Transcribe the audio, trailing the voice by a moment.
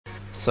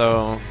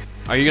So,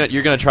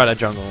 you're gonna try that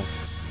jungle?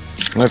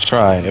 I'm gonna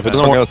try. If it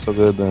doesn't work out so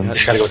good, then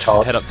Just gotta go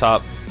tall. Head up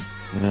top.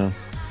 yeah.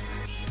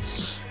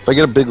 If I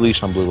get a big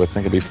leash on blue, I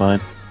think it'd be fine.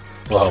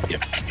 We'll help you.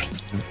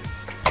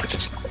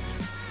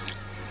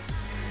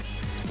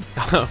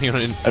 You don't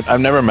need, I've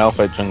never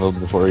Malphite jungled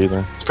before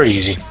either. It's pretty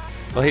easy.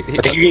 well, I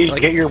think you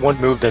get your one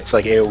move that's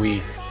like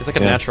AoE. it's like a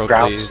Yeah. natural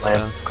Ground cleave.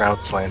 slam. So. Ground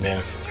slam,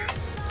 yeah.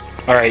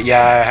 Alright, yeah,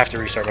 I have to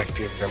restart my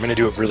computer. I'm gonna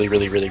do it really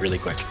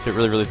quick. Do it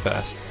really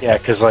fast. Yeah,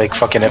 because like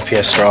fucking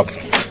FPS drop.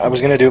 I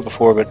was gonna do it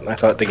before, but I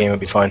thought the game would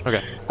be fine.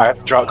 Okay.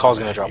 Alright, call's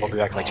gonna drop. I'll be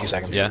back in like 2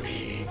 seconds. Yeah.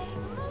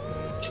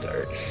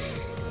 Start.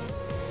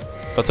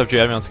 What's up? Do you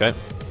have me on Skype?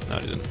 No,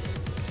 you didn't.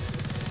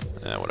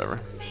 Yeah, whatever.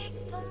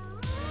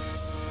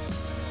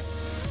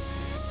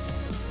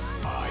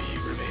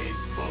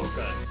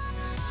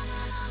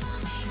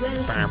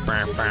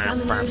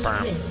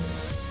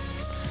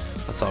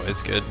 That's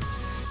always good.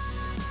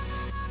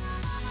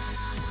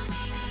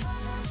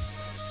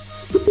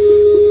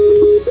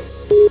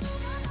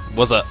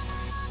 What's up?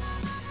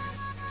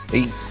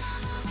 Hey.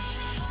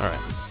 Alright.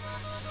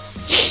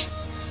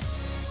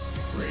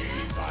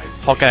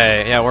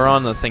 Okay, yeah, we're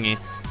on the thingy.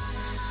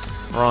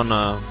 We're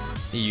on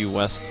EU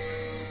West.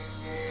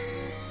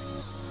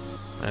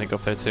 I need to go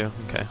up there too?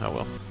 Okay, I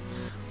will.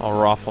 I'll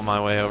raffle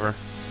my way over.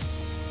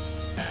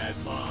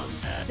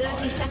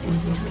 30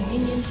 seconds until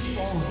minions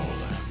spawn.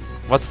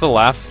 What's the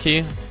laugh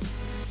key?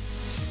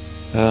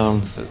 I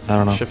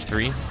don't know. Shift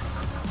 3?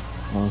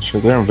 Oh,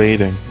 sure, they're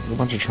invading. There's a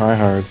bunch of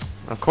tryhards.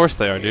 Of course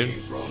they are, dude.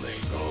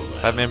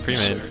 Batman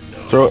pre-made.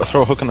 Throw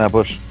a hook in that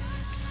bush.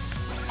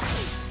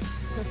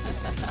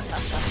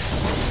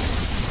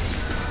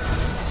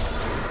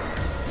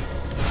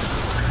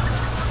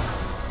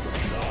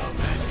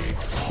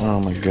 Oh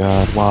my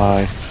god,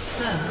 why?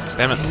 First,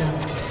 Damn it. an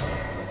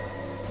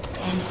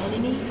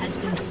enemy has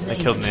been slain. They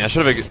killed me. I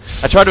should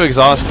have. I tried to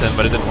exhaust him,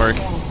 but it didn't work.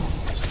 You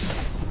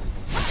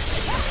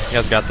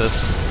guys got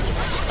this.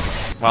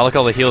 Wow, look at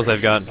all the heals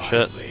they've got.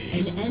 Shit.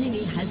 An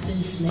enemy has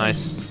been slain.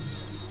 Nice.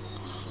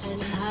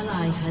 An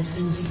ally has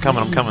been slain.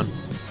 I'm coming.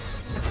 He's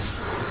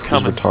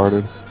Coming.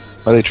 retarded.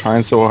 Why are they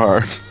trying so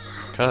hard?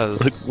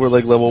 Cause. Like, we're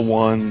like level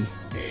 1s.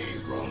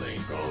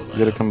 You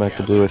gotta come back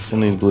to blue. I still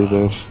need blue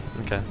buff.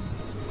 Okay.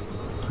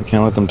 I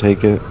can't let them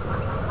take it.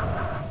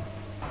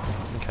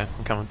 Okay,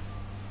 I'm coming.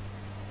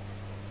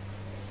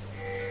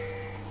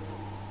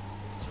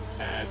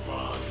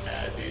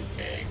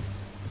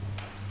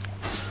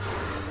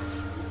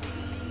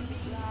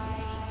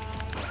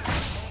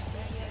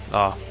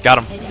 Oh,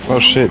 got him. Oh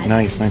shit,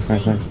 nice.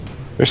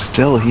 They're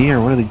still here,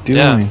 what are they doing?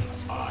 Yeah.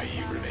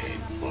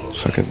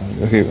 Fuck it.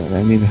 Okay,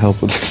 I need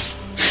help with this.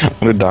 I'm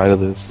gonna die to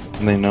this.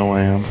 And they know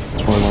I am.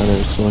 That's probably why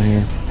they're still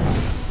here.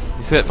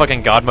 You see that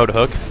fucking God mode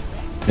hook?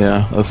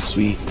 Yeah, that was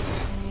sweet.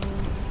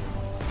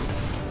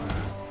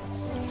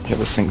 Yeah,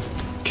 this thing's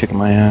kicking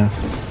my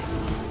ass.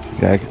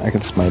 Yeah, I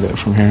can smite it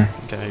from here.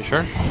 Okay, are you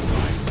sure?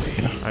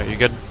 Yeah. Alright, you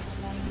good?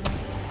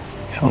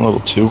 Yeah, I'm level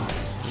 2.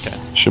 Okay.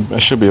 I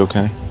should be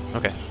okay.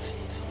 Okay.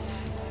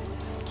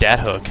 Dat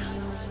hook.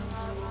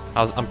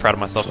 I'm proud of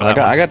myself. So for that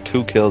I one. got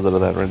 2 kills out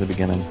of that right at the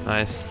beginning.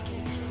 Nice.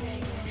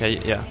 Yeah,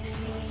 yeah.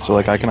 So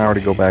like I can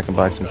already go back and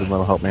buy something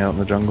that'll help me out in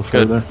the jungle Good,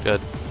 further.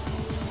 good.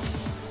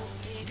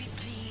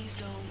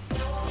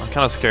 I'm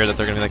kind of scared that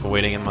they're gonna be like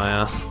waiting in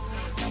my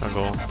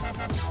jungle.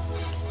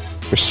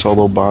 They're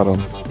solo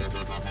bottom.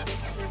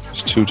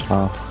 There's 2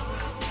 top.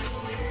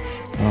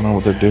 I don't know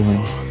what they're doing.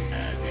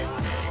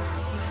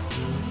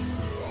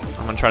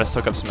 I'm gonna try to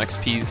soak up some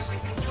XPs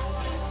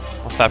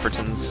while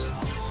Fapperton's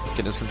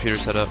getting his computer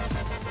set up.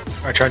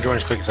 Alright, try and join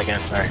as quick as I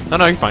can, sorry.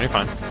 No, you're fine, you're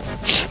fine.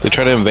 They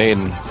tried to invade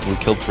and we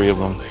killed 3 of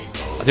them.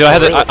 Dude,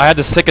 I had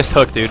the sickest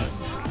hook, dude.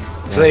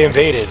 So they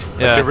invaded. Like,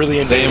 Yeah. they're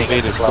really They invading.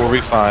 invaded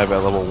 4v5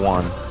 at level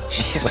 1.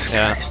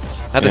 Yeah.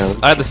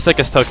 I had the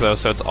sickest hook though,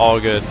 so it's all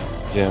good.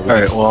 Yeah.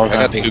 Alright, well, I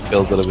got 2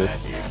 kills out of it.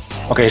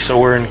 Okay, so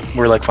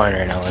we're like fine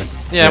right now then.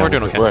 Yeah, we're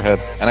doing okay. We're ahead.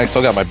 And I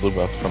still got my blue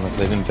buff from it.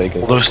 They didn't take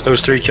it. Well,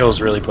 those 3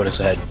 kills really put us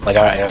ahead. Like,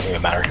 it doesn't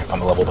even matter if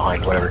I'm a level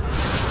behind, whatever.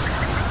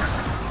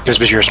 Just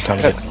Bajheera's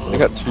kind of I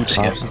got 2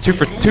 top. 2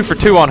 for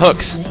 2 on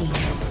hooks.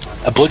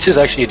 A Blitz is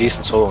actually a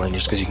decent solo lane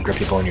just because you can grip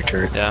people on your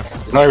turret. Yeah,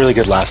 Not a really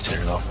good last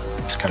hitter though.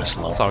 It's kind of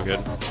slow. it's all good.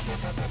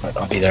 But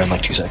I'll be there in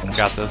like 2 seconds.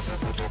 Got this.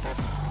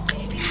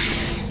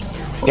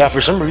 Yeah, for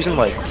some reason,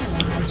 like,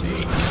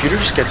 computer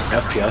just gets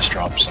FPS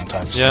drops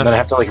sometimes. Yeah. And then I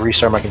have to like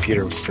restart my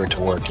computer for it to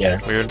work. Yeah.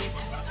 Weird.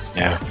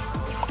 Yeah.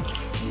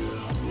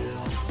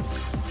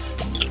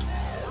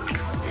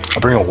 I'll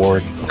bring a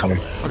ward. I'm coming.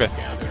 Okay.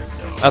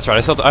 That's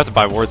right. I have to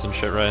buy wards and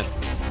shit, right?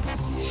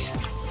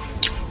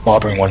 Well, I'll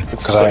bring one.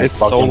 It's 'cause I logged in.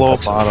 solo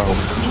bottom.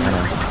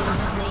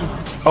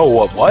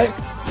 Oh, what?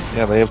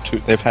 Yeah, they have 2.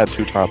 They've had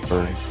 2 top for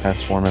the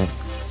past 4 minutes.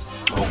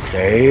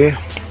 Okay.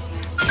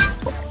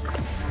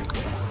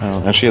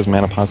 And she has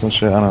mana pots and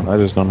shit. I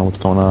just don't know what's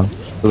going on.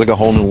 There's like a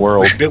whole new We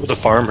world. should be able to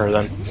farm her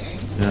then.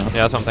 Yeah. Yeah,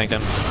 that's what I'm thinking.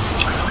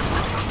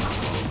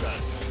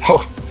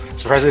 Oh,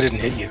 surprised I didn't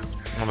hit you.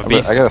 I'm a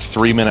beast. I got a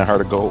 3-minute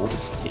heart of gold.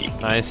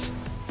 Nice.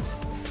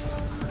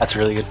 That's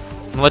really good.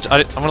 I'm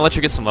gonna let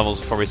you get some levels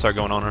before we start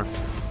going on her.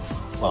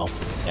 Well,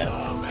 yeah.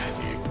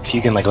 If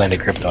you can like land a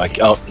crypto,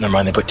 oh, never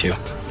mind. They put 2. Yeah.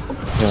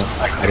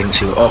 I didn't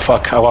see. Oh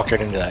fuck! I walked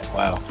right into that.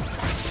 Wow.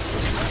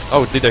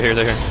 Oh, dude, they're here.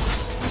 They're here.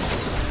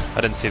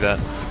 I didn't see that.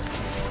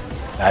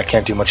 I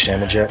can't do much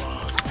damage yet.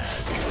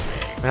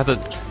 I have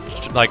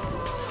to like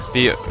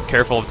be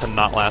careful to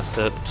not last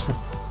hit.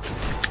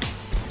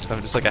 So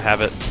just like a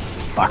habit.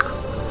 Fuck.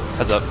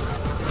 Heads up.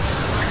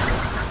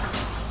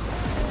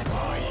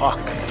 Fuck.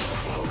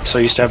 So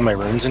I used to have my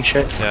runes and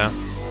shit. Yeah.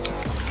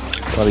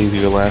 A lot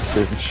easier to last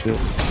it and shit.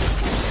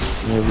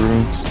 No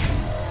runes.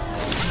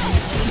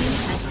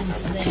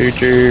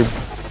 Future.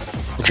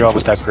 Good job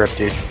with that grip,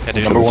 dude. Yeah,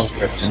 dude. Number 1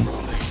 grip.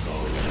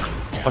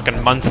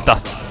 Fucking monster.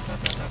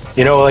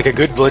 You know, like a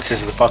good blitz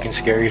is the fucking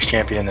scariest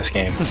champion in this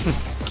game.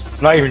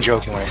 I'm not even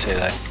joking when I say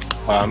that.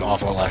 I'm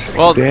awful at last hitting.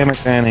 Well, Damn it,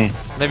 Danny.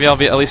 maybe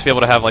I'll at least be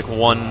able to have like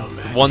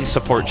one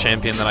support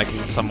champion that I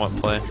can somewhat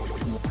play.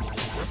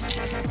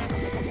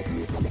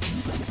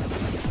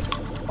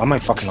 Why am I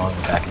fucking on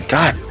attacking?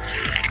 God!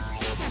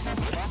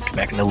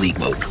 Back in the league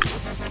mode.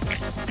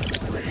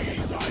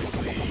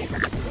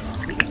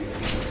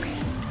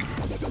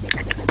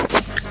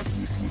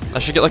 I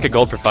should get like a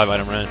gold per 5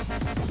 item, right?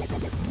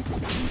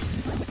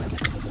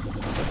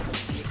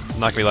 It's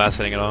not gonna be last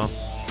hitting at all.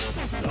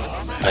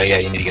 Oh yeah,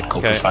 you need to get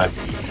gold Okay. for 5.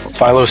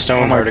 Philo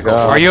Stone, where to go?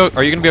 God. Are you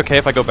gonna be okay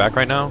if I go back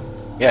right now?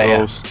 Yeah,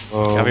 yeah.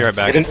 Slow. I'll be right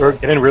back.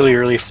 Get in really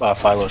early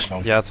Philo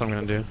Stone. Yeah, that's what I'm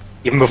gonna do.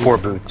 Even before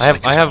boots. I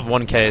like, have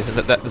 1k.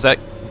 Does that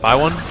buy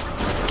one?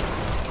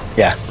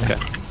 Yeah. Okay.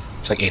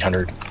 It's like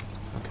 800.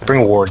 Okay.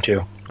 Bring a ward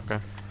too. Okay.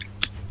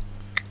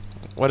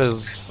 What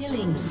does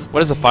Killing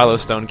spree. a Philo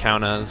Stone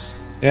count as?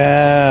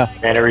 Yeah.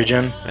 Mana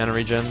regen. Mana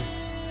regen?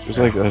 There's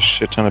like a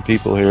shit ton of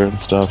people here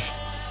and stuff.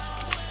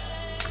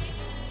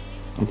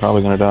 I'm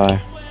probably gonna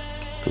die.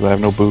 Because I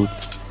have no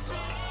boots.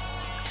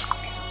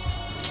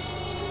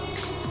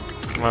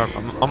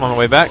 I'm on my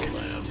way back.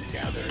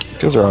 These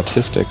guys are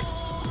autistic.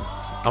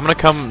 I'm gonna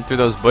come through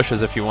those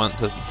bushes if you want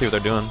to see what they're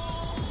doing.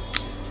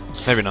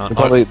 Maybe not.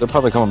 They're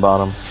probably coming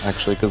bottom,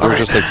 actually, because there's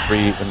just like 3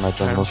 in my Alright, I'm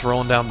jungle. just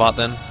rolling down bot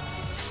then.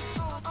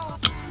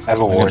 I have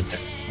a ward.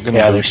 I'm gonna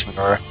Yeah, boot. there's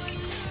Sonora.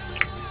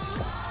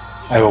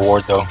 I have a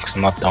ward though, because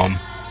I'm not dumb.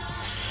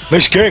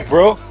 Blitzcrank,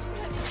 bro!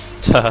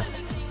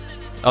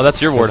 Oh,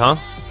 that's your ward, huh?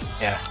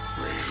 Yeah.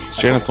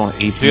 Janet's going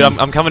AP. Dude,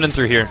 I'm coming in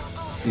through here.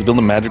 She's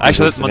building magic.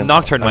 Actually, resist my against-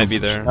 Nocturne might be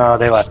there. No,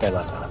 they left.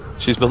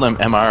 She's building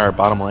MR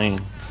bottom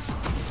lane.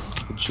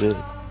 Good shit.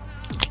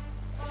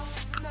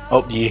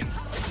 Oh, yeah.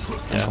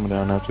 I'm Yeah. coming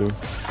down now too.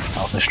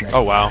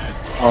 Oh wow.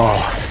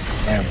 Oh,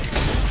 damn.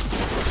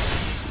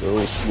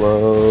 So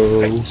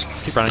slow.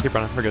 Keep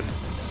running. We're good.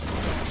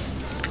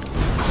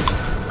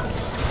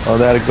 Oh,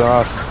 that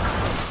exhaust.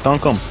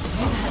 Dunk him.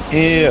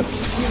 Yeah.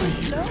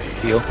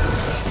 Heal.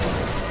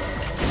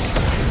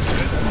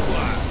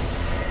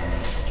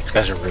 These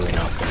guys are really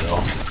not good at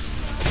all.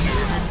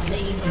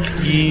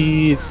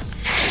 Yeah.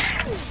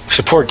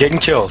 Support getting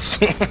kills.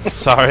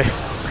 Sorry.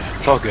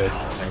 It's all good.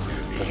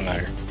 Doesn't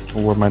matter.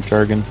 Ward my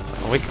jargon.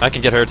 I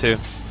can get her too.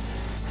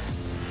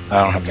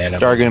 I don't have mana.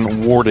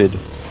 Jargon warded.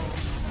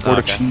 Oh, Ward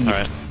okay. achieved.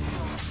 Alright.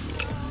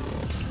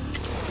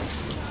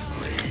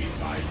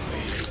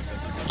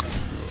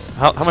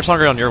 How much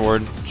longer on your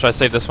ward? Should I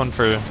save this one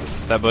for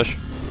that bush?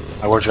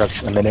 My ward's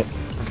got a minute.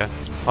 Okay.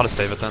 I'll just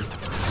save it then.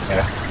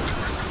 Yeah.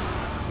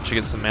 Should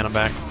get some mana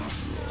back.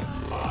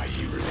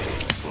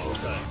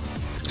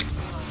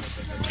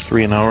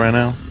 3-0 right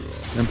now.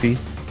 MP.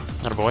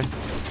 Not a boy.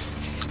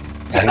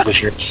 I think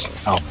this year's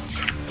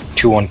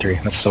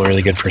 2-1-3. That's still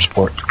really good for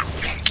support.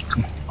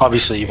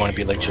 Obviously, you want to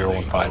be like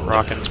 0-1-5.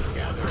 Rockin'.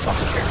 Who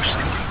fucking cares?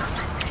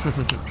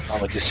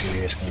 Not like this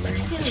serious game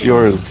anymore. This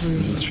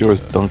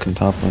Fiora's dunking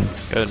top lane.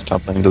 Good. This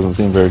top lane doesn't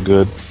seem very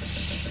good.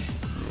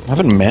 I'm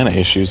having mana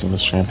issues in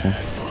this champion.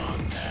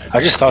 I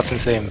just thought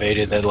since they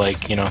invaded that,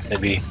 like, you know, they'd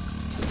be.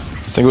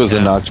 I think it was the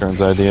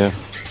Nocturne's idea.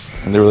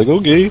 And they were like,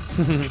 okay.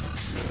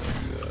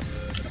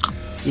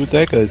 Do what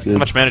that guy said. How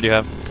much mana do you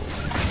have?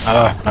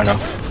 I know.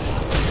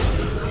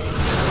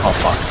 Oh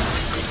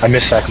fuck. I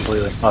missed that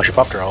completely. Oh, she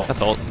popped her ult.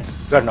 That's ult.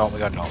 We got an ult, we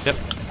got an ult. Yep.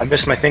 I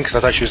missed my thing because I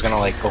thought she was gonna,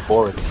 like, go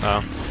forward.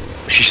 Oh.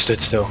 She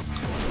stood still.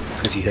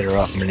 Because you hit her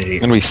off, I'm an I'm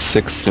idiot. gonna be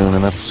 6 soon,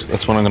 and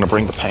that's when I'm gonna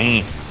bring the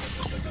pain.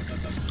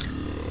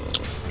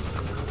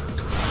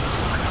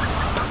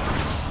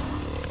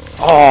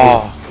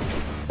 Oh!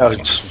 That was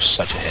just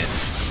such a hit.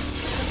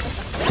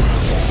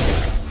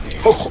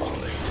 Oh!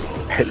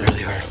 Hit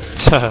really hard.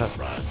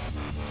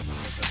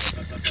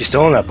 She's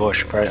still in that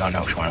bush, right? Oh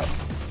no, she went up.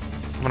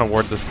 I'm gonna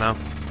ward this now.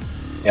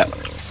 Yep.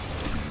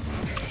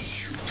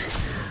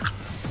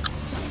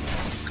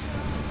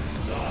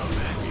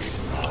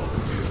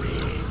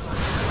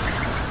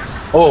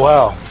 Oh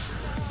wow.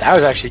 That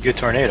was actually a good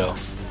tornado.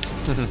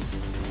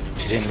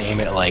 She didn't aim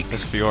it like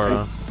This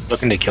Fiora.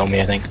 looking to kill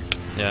me, I think.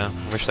 Yeah,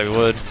 wish they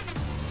would.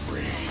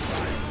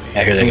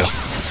 Yeah, here they go.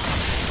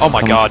 Oh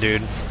my god,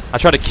 dude. I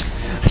tried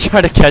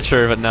to catch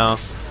her, but no.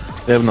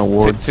 They have no Too,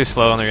 wards too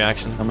slow on the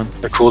reaction. coming.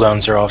 Their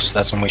cooldowns are off, so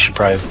that's when we should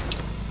probably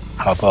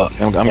hop up.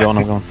 I'm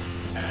going.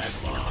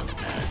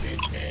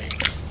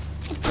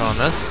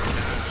 this.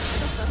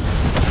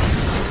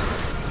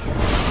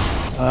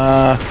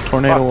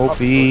 Tornado OP.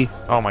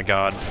 Oh my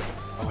god.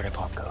 Oh, where did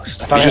Pop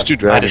Ghost? I You thought just do I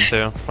dragon. did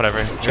too. Whatever.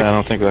 Yeah, I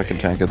don't think I can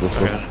tank it this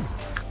Okay. level.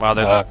 Wow,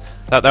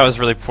 that was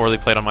really poorly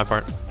played on my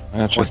part.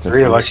 That's Well, right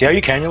 3 of there. us. Yeah,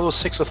 you can. You're level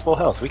 6 with full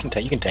health. We can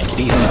tank. You can tank it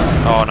easy.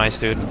 Oh, nice,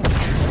 dude.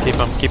 Keep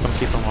him, keep him,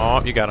 keep him.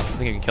 Oh, you got him. I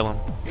think you can kill him.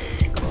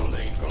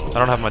 I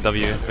don't have my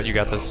W, but you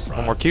got this.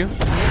 One more Q.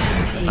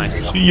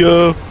 Nice. See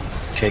ya.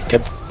 Okay,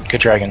 good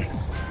dragon.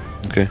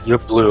 Okay. You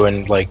have blue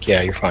and like,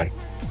 yeah, you're fine.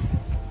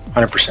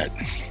 100%.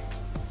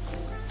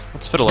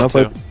 Let's fiddle up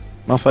too.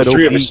 I'll fight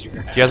Three OP. of us. Do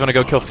you guys want to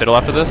go kill Fiddle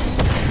after this?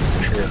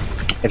 Sure.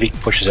 If he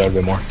pushes out a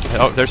bit more.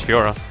 Oh, there's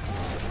Fiora.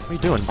 What are you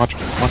doing? Watch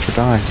her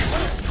die.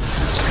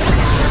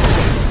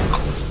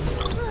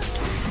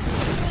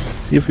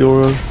 See if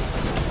you're.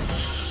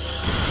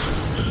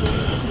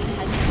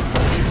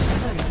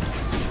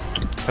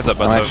 Heads up,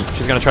 Butso. actually-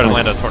 She's gonna try to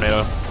land a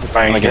tornado.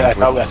 Trying to Okay. get,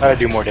 I thought I'd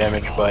do more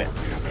damage, but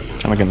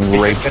Kind of getting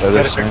you raped by gotta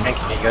this start thing.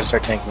 tanking. You gotta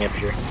start tanking up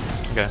here.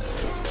 Okay.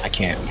 I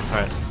can't.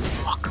 Alright.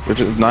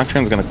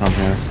 Nocturne's gonna come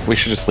here. We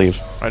should just leave.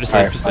 Alright, just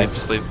Alright, leave, just leave,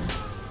 just leave.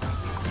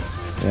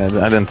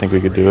 Yeah, I didn't think we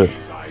could do it.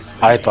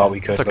 I thought we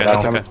could, It's okay, but I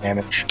it's don't okay. have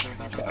damage.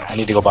 I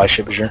need to go buy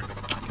Shipper. Okay.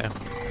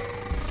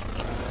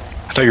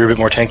 I thought you were a bit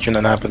more tankier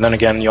than that, but then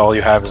again, all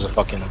you have is a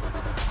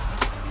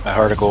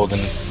heart of gold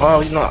and...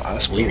 Well, you know,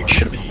 that's weird.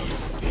 Should've been.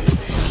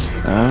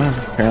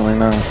 Apparently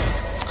not.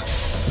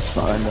 It's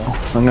fine though.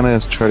 I'm gonna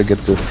try to get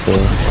this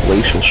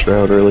glacial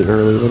shroud early.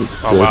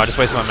 Oh wow, I just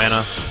wasted my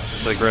mana.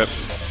 The grip.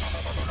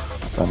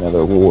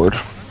 Another ward.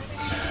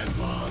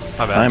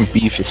 My bad. I'm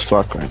beef as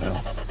fuck right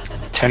now.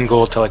 10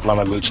 gold to like buy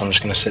my boots, so I'm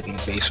just gonna sit in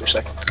the base for a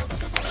second.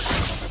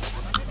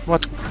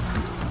 What?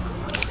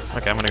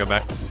 Okay, I'm gonna go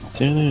back.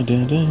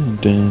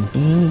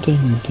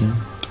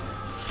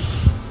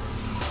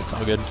 It's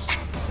all good.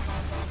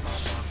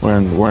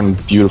 We're in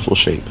beautiful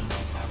shape.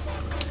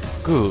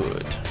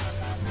 Good.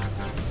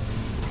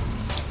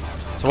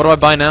 So what do I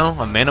buy now?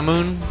 A Mana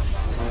Moon?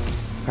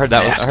 I heard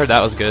that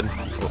was good.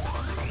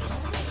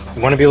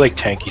 You want to be like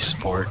tanky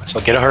support, so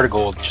get a heart of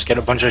gold. Just get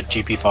a bunch of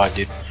GP5,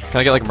 dude. Can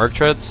I get like Merc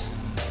Treads?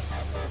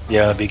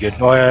 Yeah, that'd be good.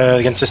 Oh, yeah,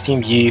 against this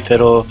team, Yi,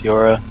 Fiddle,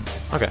 Fiora.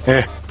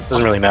 Okay.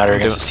 Doesn't really matter I'm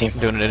against this team.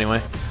 doing it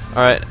anyway.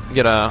 Alright,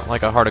 get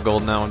like a Heart of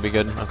Gold now would be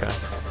good. Okay.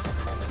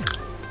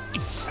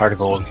 Heart of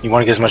gold. You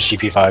want to get as much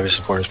GP5 as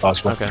support as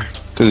possible. Okay.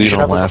 Because you should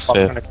don't have, like, a last fuck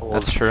hit. ton of gold.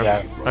 That's true.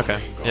 Yeah.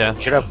 Okay. Yeah.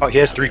 He should have. He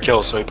has 3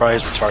 kills, so he probably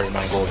has retarded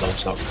amount of gold though.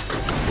 So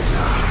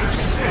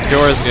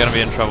Fiora's gonna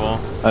be in trouble.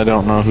 I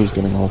don't know who's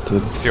getting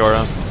ulted.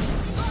 Fiora.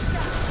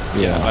 By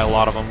Yeah. a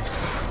lot of them.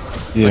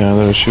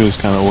 Yeah, she was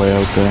kind of way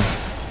out there.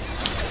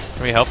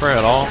 Can we help her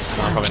at all?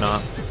 No, probably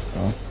not.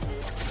 No.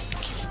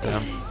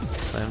 Damn.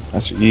 Damn.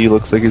 Master E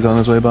looks like he's on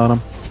his way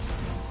bottom.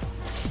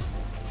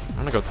 I'm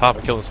gonna go top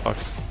and kill those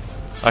fucks.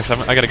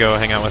 Actually, I gotta go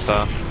hang out with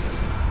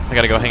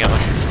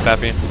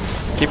Fappy.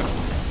 Keep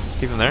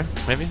him there,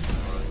 maybe?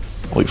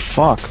 Holy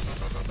fuck.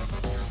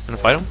 Gonna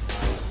fight him?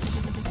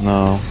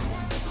 No.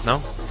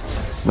 No?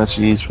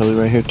 Master E's probably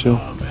right here too.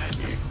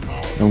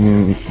 I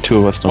mean, 2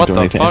 of us don't What do the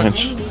any fuck?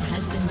 damage. Enemy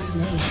has been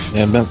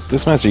slain. Yeah,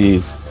 this Master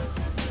E's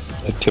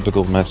a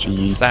typical Master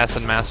E.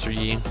 Assassin Master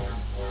Yi.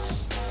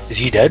 is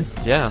he dead?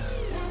 Yeah.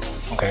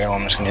 Okay, well,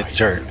 I'm just gonna hit the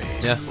turret.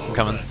 Yeah, I'm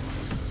coming.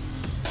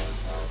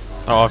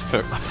 Oh, I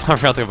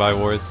forgot to buy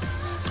wards.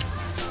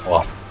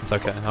 Well, It's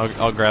okay.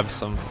 I'll grab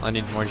some. I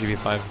need more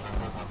GB5.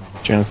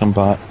 Janet's come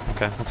bot.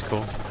 Okay, that's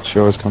cool.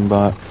 Shore's come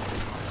bot.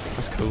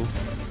 That's cool.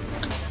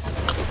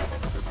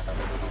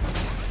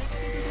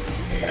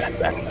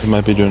 He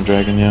might be doing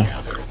dragon, yeah.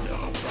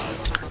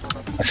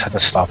 let's have to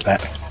stop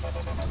that.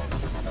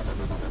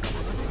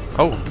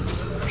 Oh,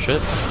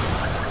 shit.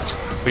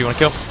 What do you want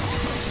to kill?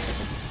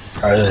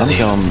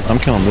 I'm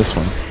killing this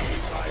one.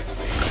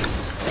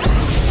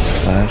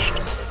 Flashed.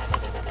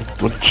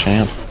 What a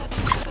champ.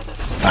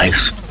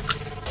 Nice.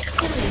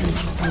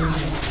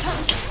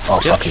 Oh,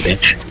 Yep. fucking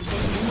bitch.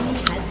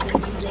 Enemy has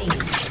been slain.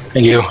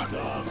 Thank you.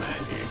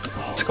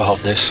 Let's go help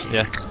this.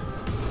 Yeah.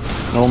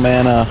 No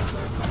mana.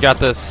 Got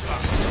this.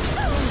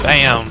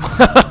 Bam!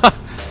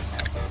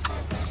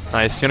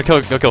 Nice. You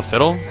wanna go kill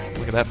Fiddle?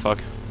 Look at that fuck.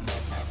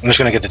 I'm just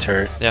gonna get the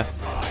turret. Yeah.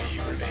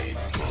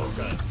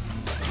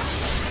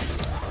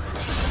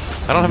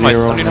 I don't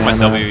even have my mana.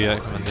 W yet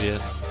because I'm an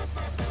idiot.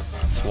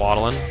 Just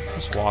waddling.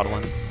 Just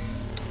waddling.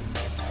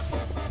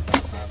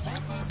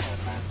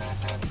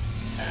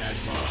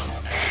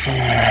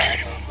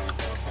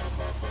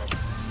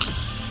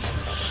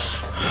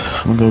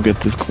 I'm gonna go get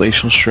this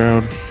glacial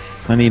shroud.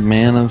 I need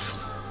manas.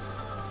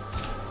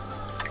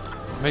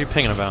 What are you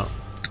pinging about?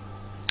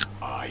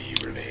 What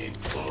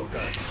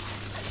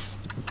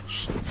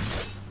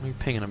are you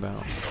pinging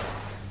about?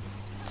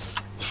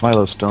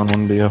 Philo stone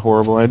wouldn't be a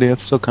horrible idea.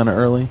 It's still kind of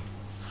early.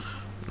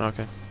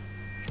 Okay.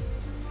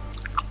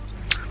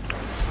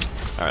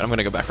 Alright, I'm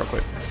gonna go back real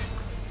quick.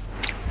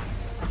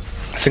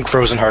 I think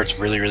Frozen Heart's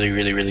really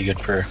good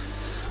for.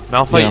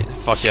 Malphite? Yeah.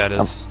 Fuck yeah, it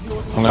is.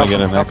 I'm gonna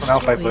get an Not X. for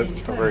Malphite,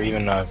 but for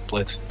even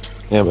Blitz.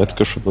 Yeah, but it's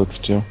good for Blitz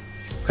too.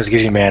 Because it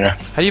gives you mana.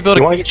 How do you build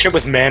You a... want to get shit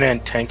with mana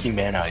and tanky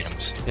mana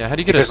items. Yeah, how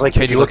do you get Because a like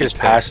if Cage's you look at lucky his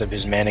pick? passive,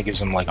 his mana gives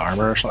him like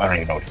armor or something. I don't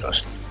even know what he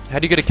does. How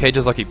do you get a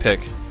Cage's lucky pick?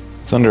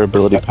 It's under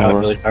ability power.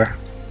 Ability power.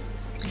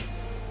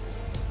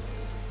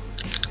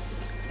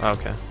 Oh,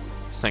 okay.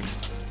 Thanks.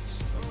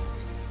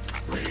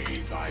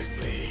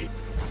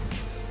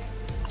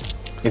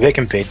 Maybe I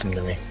can bait them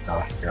to me.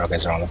 Oh, you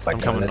guys are on the fight.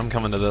 I'm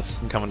coming to this.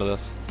 I'm coming to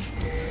this.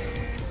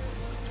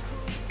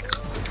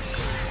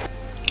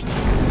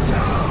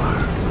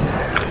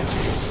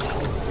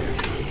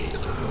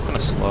 Kinda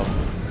slow.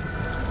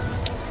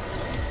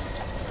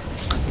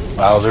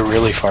 Wow, they're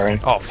really far in.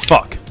 Oh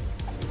fuck!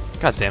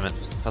 God damn it.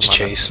 That's Just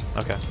my bad. chase.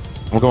 Okay.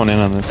 I'm going in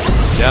on this.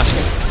 Yeah.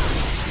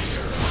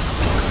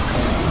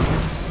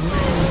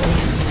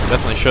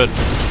 Definitely should.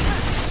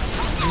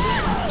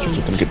 He's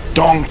gonna get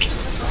donked.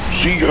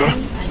 See ya.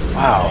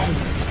 Wow.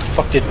 What the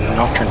fuck did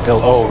Nocturne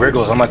build? Oh,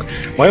 Wriggles. I'm like,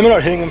 why am I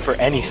not hitting him for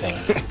anything?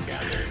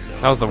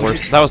 That was the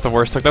worst. That was the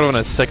worst hook. That would have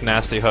been a sick,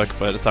 nasty hook,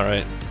 but it's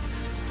alright.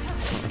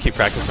 I'll keep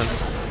practicing.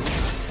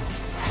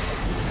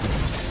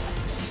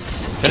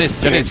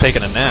 Jenny's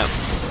taking a nap.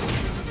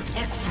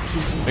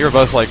 We were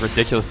both like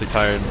ridiculously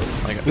tired.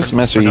 Like, This for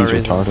Master no Yi's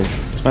reason. retarded.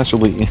 It's Master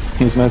Yi.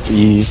 He's Master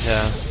Yi.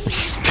 Yeah.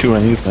 Just do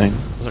anything.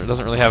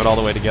 Doesn't really have it all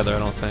the way together, I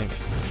don't think.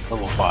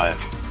 Level 5.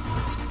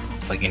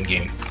 Like in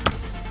game.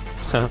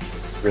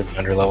 Really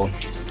underleveled.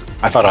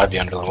 I thought I'd be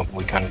underleveled, but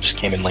we kind of just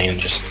came in lane and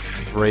just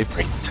Raped.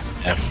 raped.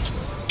 Yeah.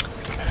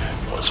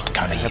 Was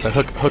kind Got of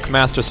the hook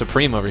master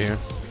supreme over here.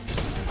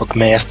 Hook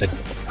master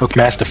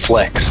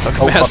flex.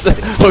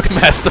 Hook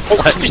master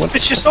flex. What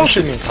did you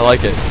social mean? I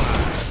like it.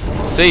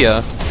 See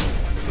ya.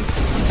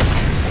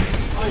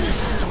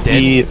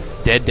 Dead,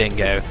 dead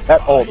dingo.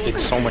 That ult did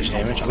so much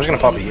damage. I'm just gonna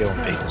pop a heal and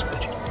bait this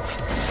bitch.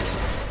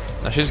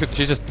 No,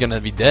 she's just gonna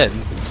be dead.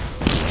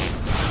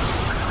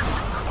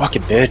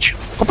 Fucking bitch.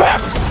 Go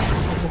back.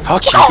 How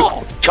cute.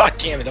 Oh, God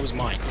damn it, that was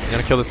mine. You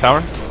gonna kill this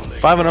tower?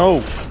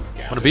 5-0.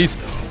 What a beast.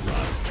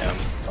 Yeah,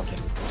 fucking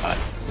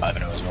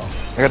 5-0 as well.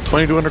 I got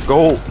 2200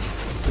 gold.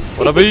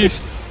 What a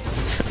beast.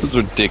 This is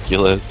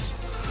ridiculous.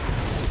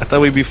 I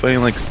thought we'd be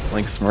fighting like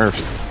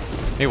Smurfs.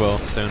 He will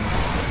soon.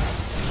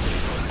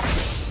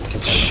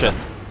 Shit.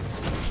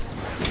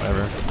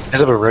 Whatever.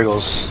 Head of a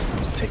Wriggles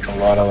takes a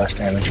lot of less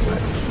damage,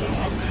 but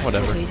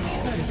Whatever.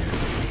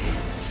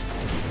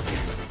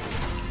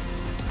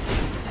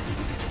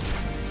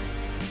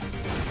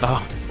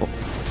 Oh,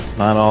 It's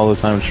not all the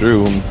time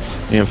true.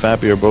 Me and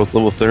Fappy are both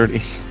level 30.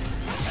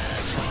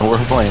 And we're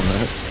playing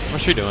this.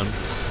 what's she doing?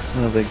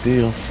 Not a big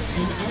deal.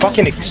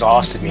 fucking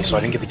exhausted me, so I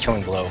didn't get the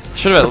killing blow.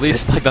 Should have at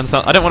least like done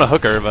something. I didn't want to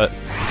hook her, but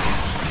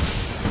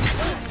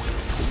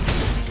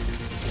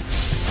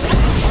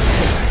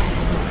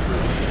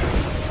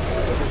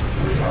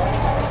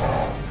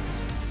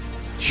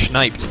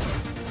sniped.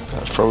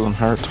 Got frozen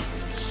heart.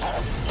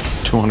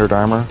 200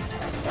 armor.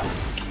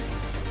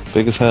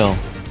 Big as hell.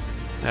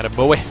 Had a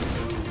bowie.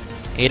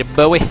 Ate a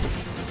bowie.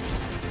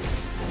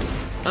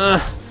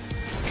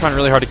 Trying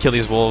really hard to kill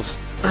these wolves.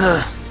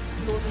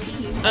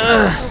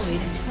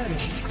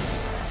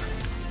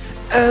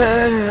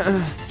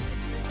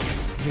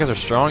 These guys are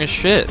strong as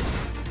shit.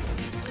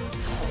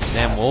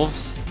 Damn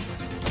wolves.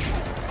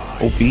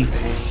 OP.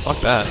 Fuck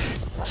that.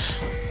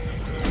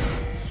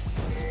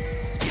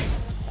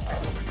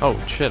 Oh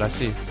shit, I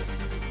see.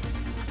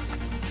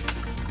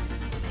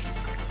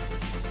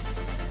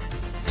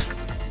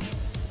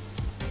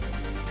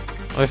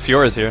 Oh,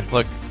 Fiora's here.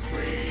 Look.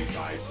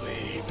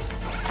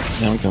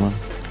 Yeah, I'm coming.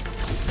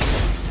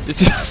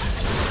 It's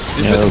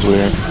Yeah, that was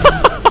weird.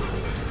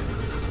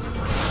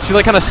 She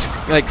like kind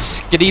of like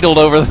skedaddled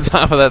over the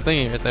top of that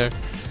thingy right there.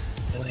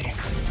 Really?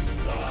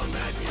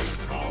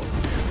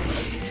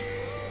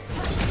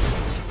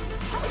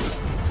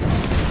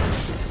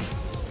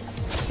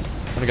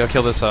 I'm gonna go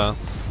kill this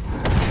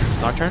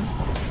Nocturne.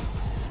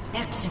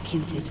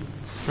 Executed.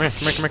 Come here,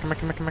 come here, come here, come here,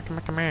 come here, come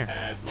here, come here.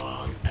 As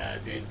long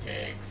as it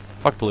takes.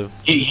 Fuck blue.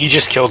 He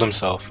just killed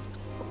himself.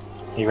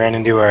 He ran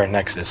into our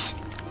Nexus.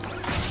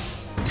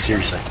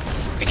 Seriously.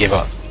 I gave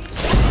up.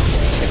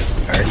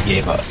 I already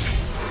gave up.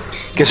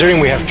 Considering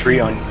we have 3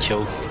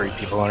 unkilled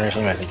people on our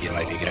team, I think it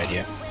might be a good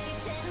idea.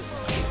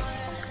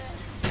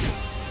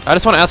 I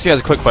just want to ask you guys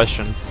a quick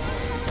question.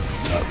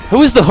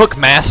 Who is the Hook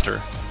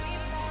Master?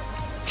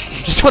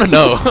 Just want to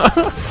know.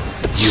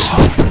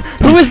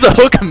 Who is the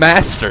Hook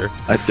Master?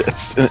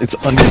 It's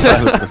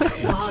undecidable.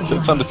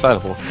 It's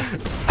undecidable.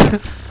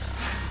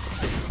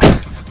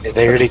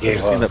 They already gave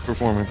I've seen up. that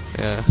performance.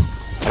 Yeah.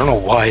 I don't know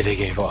why they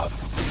gave up.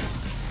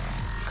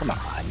 Come on.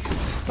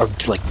 Or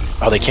like,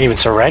 oh, they can't even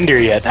surrender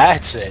yet.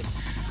 That's it.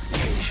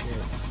 Holy shit.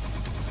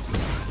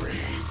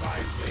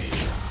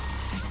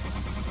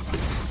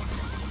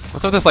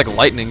 What's with this like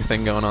lightning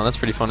thing going on? That's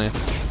pretty funny.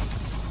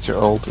 It's your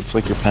ult. It's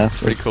like your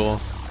passive. Pretty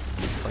cool.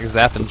 It's like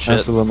zapping shit.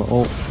 Passive on the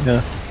ult.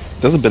 Yeah.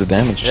 Does a bit of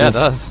damage too. Yeah, it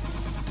does.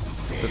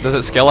 Does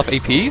it scale off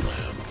AP?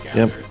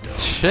 Yep.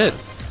 Shit.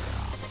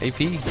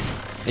 AP.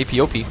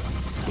 APOP.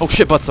 Oh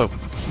shit, Butso.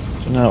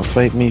 So now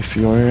fight me,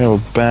 Fury. You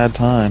have a bad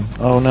time.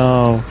 Oh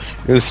no.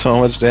 There's so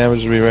much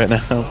damage to me right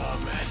now.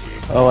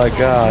 Oh my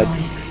god.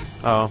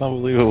 Oh. It's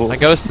unbelievable. I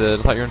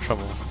ghosted. I thought you were in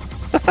trouble.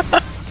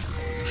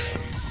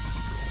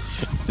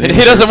 He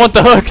doesn't want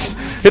the hooks.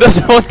 He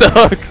doesn't want the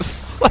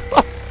hooks.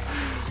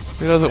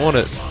 He doesn't want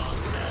it.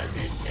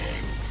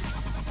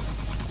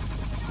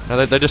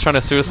 No, they're just trying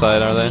to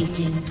suicide, are they?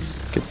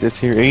 Get this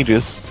here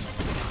Aegis.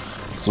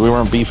 Because we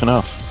weren't beefing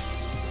enough.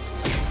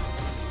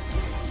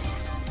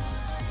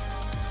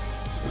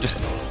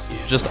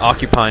 Just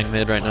occupying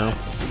mid right now.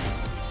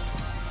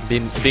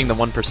 Being the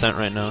 1%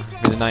 right now.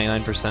 Being the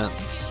 99%.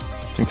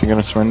 Think they're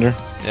gonna surrender?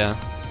 Yeah.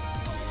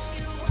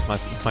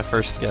 It's my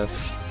first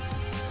guess.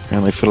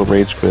 Apparently Fiddle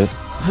rage quit.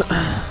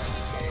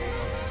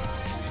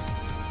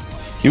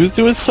 He was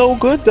doing so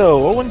good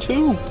though.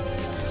 0-2.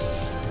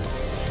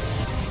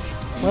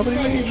 Why would he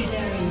rage?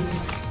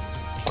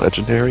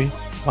 Legendary?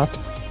 What?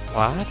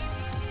 What?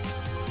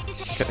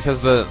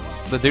 Because the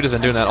dude has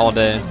been doing that all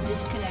day.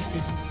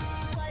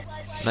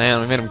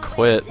 Man, we made him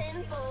quit.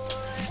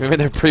 We made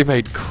their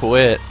pre-made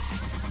quit.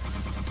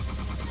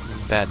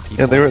 Bad people.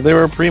 Yeah, they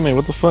were a pre-made.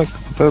 What the fuck?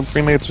 The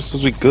pre-mates are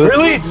supposed to be good.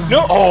 Really?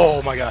 No.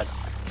 Oh my god.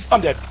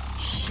 I'm dead.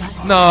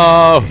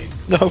 No.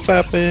 No,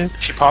 fat man.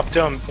 She popped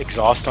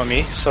exhaust on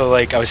me, so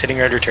like I was hitting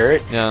her at her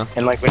turret. Yeah.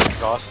 And like when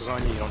exhaust is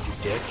on you, you don't do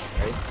dick,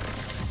 right?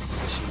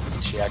 So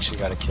she actually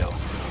got a kill.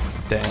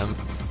 Damn.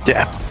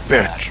 Yeah,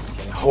 bitch.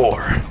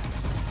 Whore.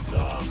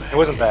 It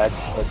wasn't bad,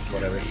 but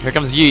whatever. Here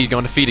comes Yi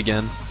going to feed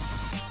again.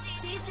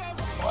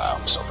 Wow,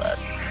 I'm so bad.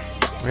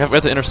 We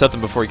have to intercept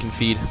him before he can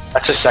feed.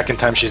 That's the second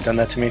time she's done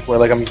that to me, where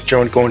like I'm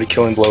going to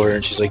kill and blow her,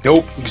 and she's like,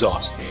 nope,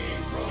 exhaust.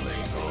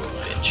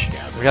 Bitch.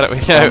 We gotta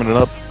Farming it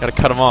up. gotta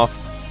cut him off.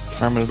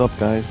 Farming it up,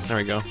 guys. There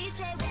we go.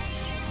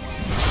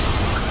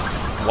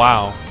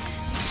 Wow.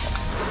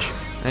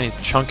 And he's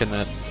chunking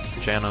that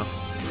Janna.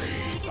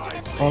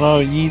 Oh no,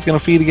 Yi's gonna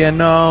feed again.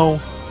 No.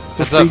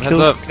 Heads up, heads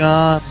up.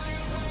 God.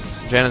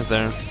 Janna's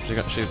there.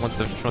 She wants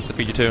to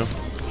feed you too.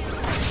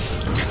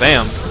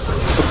 Damn.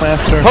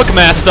 Hookmaster.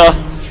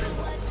 Hookmaster.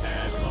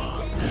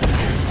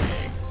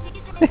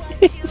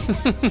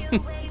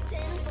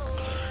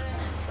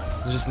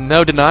 There's just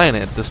no denying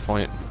it at this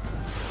point.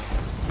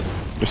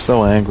 You're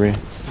so angry.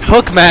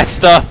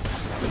 Hookmaster.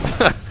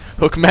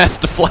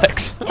 Hookmaster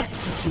flex.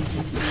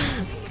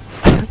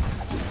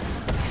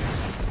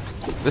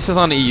 This is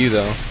on EU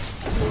though.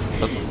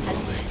 So it's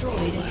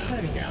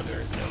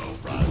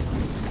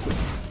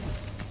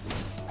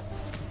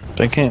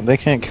They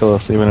can't kill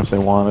us even if they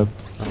wanted.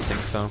 I don't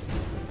think so.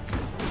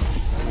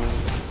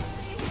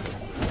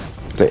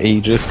 The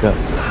Aegis got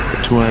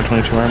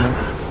 222 armor.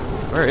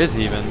 Where is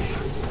he even?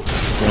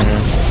 Right here.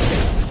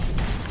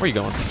 Where are you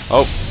going?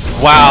 Oh,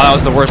 wow, that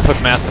was the worst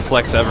Hookmaster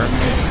flex ever.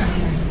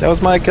 That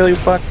was my kill, you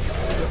fuck.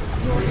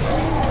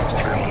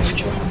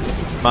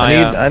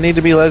 My, I need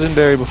to be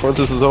legendary before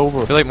this is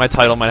over. I feel like my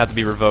title might have to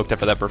be revoked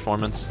after that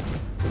performance.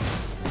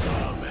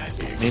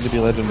 Need to be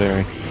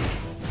legendary.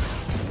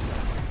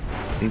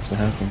 Needs to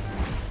happen.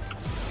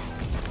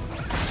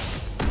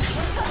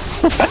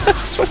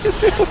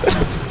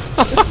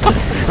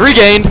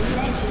 Regained!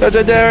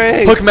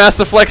 Legendary!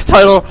 Hookmaster flex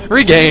title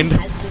regained.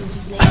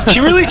 She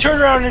really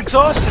turned around and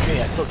exhausted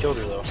me. I still killed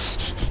her though.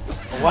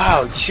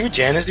 Wow, you see what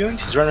Janna's doing?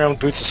 She's running around with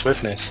boots of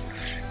swiftness.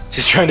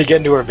 She's trying to get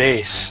into her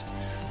base.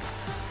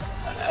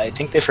 I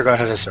think they forgot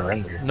how to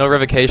surrender. No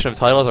revocation of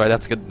titles? Alright,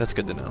 that's good. That's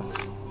good to know.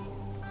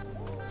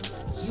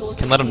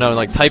 Can let them know,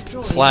 like, type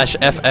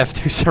 /FF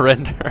to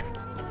surrender.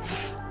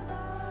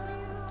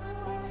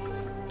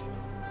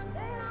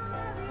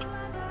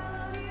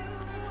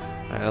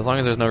 Alright, as long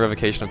as there's no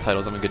revocation of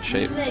titles, I'm in good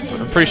shape. So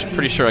I'm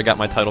pretty sure I got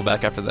my title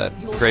back after that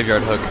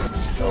graveyard hook.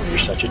 Oh, you're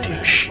such a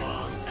douche.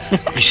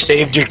 You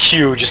saved your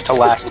Q just to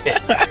last hit.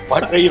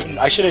 Why did I even?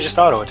 I should have just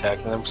auto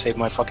attacked and then saved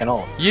my fucking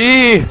ult.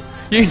 Yee!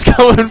 He's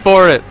going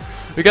for it!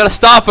 We gotta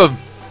stop him!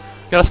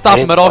 Gotta stop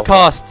him at all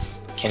costs!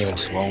 Can't even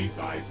slow him.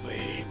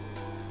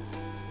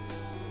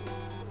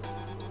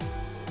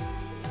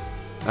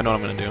 I know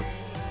what I'm gonna do.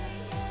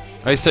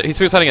 Oh, he's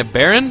suiciding at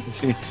Baron?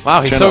 See,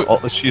 Wow, he's so...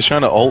 she's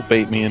trying to ult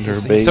bait me into her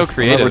He's base. so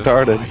creative. I'm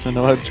not retarded. I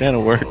know how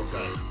Janna works.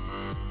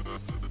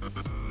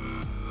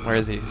 Where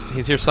is he?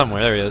 He's here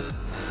somewhere. There he is.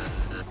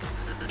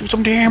 Do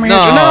some damage.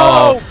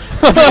 No!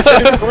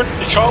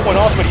 The shot went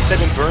off, but he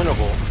said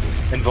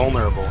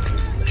invulnerable.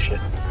 This is the shit.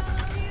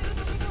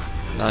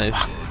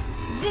 Nice.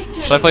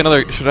 Should I play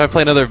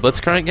another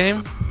Blitzcrank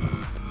game?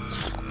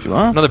 If you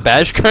want. Another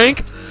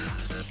Bajheera?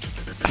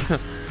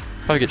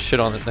 Probably get shit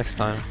on it next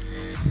time.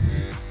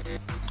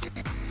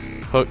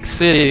 Hook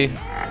City.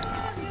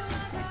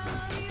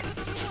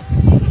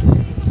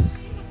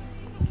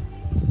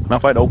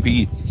 Malphite OP.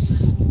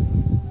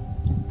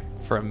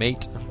 For a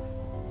mate.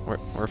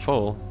 We're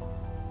full.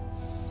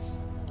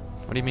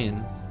 What do you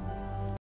mean?